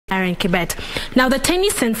in Quebec. Now, the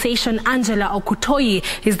tennis sensation Angella Okutoyi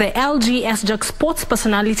is the SJAK Sports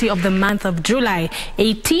Personality of the month of July.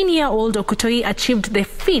 18-year-old Okutoyi achieved the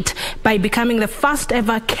feat by becoming the first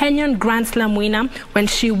ever Kenyan Grand Slam winner when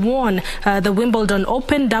she won the Wimbledon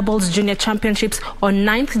Open Doubles Junior Championships on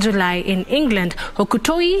 9th July in England.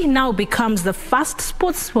 Okutoyi now becomes the first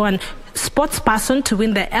sports person to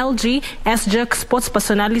win the SJAK Sports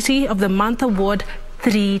Personality of the Month award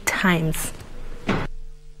 3 times.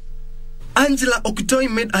 Angella Okutoyi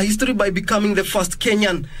made a history by becoming the first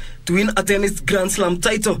Kenyan to win a tennis Grand Slam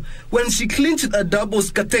title when she clinched a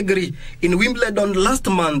doubles category in Wimbledon last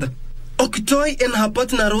month. Okutoyi and her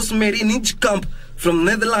partner Rosemary Nijkamp from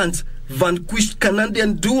Netherlands vanquished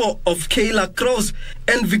Canadian duo of Kayla Cross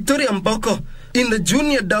and Victoria Mboko in the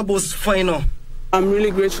junior doubles final. I'm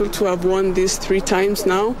really grateful to have won these 3 times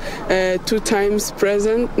now, 2 times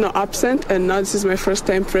absent, and now this is my first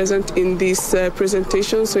time present in this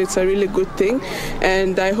presentation, so it's a really good thing,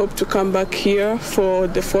 and I hope to come back here for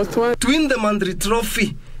the 4th one. To win the Mandri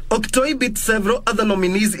Trophy, Okutoyi beat several other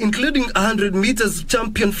nominees, including 100 meters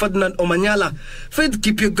champion Ferdinand Omanyala, Faith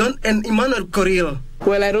Kipyegon, and Emmanuel Coril.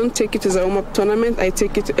 Well, I don't take it as a warm-up tournament, I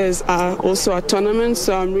take it as also a tournament,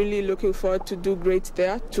 so I'm really looking forward to do great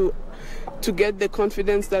there, to get the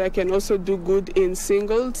confidence that I can also do good in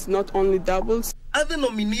singles, not only doubles. Other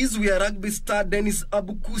nominees were rugby star Dennis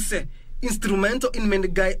Abukuse, instrumental in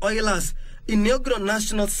Menengai Oilers' inaugural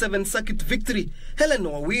National 7th Circuit victory, Helen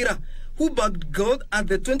Wawira, who bagged gold at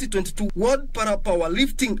the 2022 World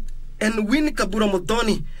Para-Powerlifting, and Winnie Kabura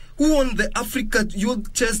Modoni, who won the Africa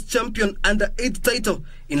Youth Chess Champion Under-8 title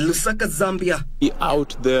in Lusaka, Zambia.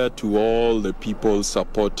 Out there to all the people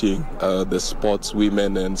supporting the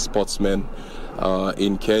sportswomen and sportsmen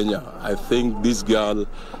in Kenya, I think this girl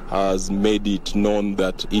has made it known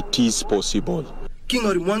that it is possible. King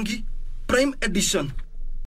Orimwangi, Prime Edition.